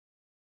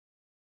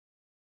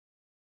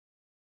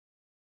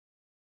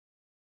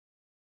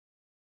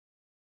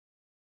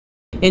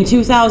In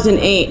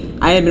 2008,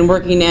 I had been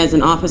working as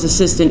an office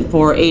assistant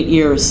for 8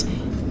 years,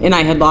 and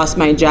I had lost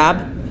my job.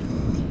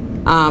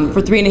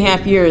 For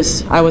 3.5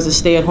 years, I was a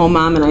stay-at-home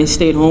mom, and I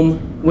stayed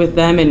home with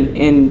them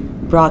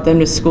and brought them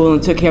to school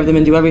and took care of them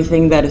and do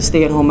everything that a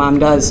stay-at-home mom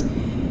does.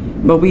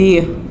 But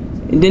we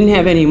didn't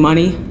have any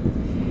money.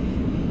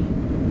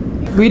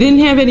 We didn't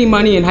have any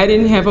money, and I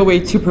didn't have a way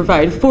to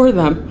provide for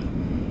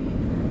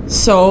them.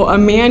 So a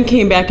man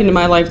came back into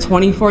my life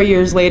 24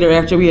 years later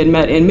after we had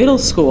met in middle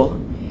school,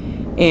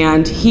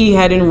 and he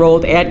had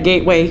enrolled at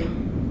Gateway,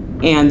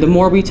 and the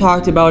more we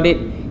talked about it,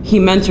 he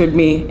mentored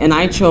me, and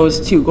I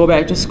chose to go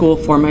back to school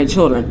for my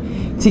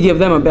children, to give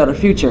them a better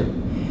future.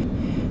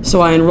 So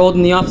I enrolled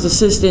in the office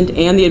assistant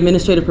and the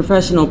administrative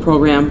professional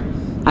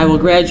program. I will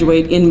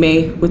graduate in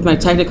May with my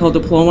technical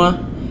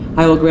diploma.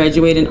 I will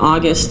graduate in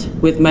August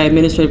with my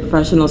administrative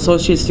professional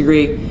associate's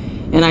degree,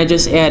 and I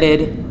just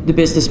added the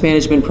business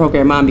management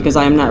program on because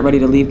I am not ready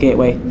to leave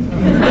Gateway.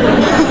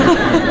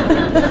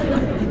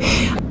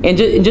 And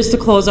just to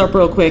close up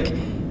real quick,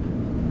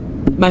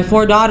 my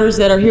 4 daughters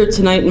that are here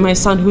tonight and my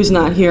son who's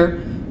not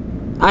here,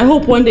 I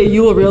hope one day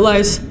you will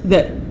realize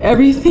that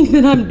everything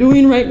that I'm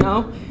doing right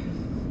now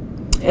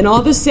and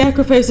all the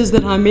sacrifices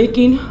that I'm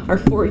making are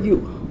for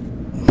you.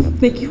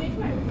 Thank you.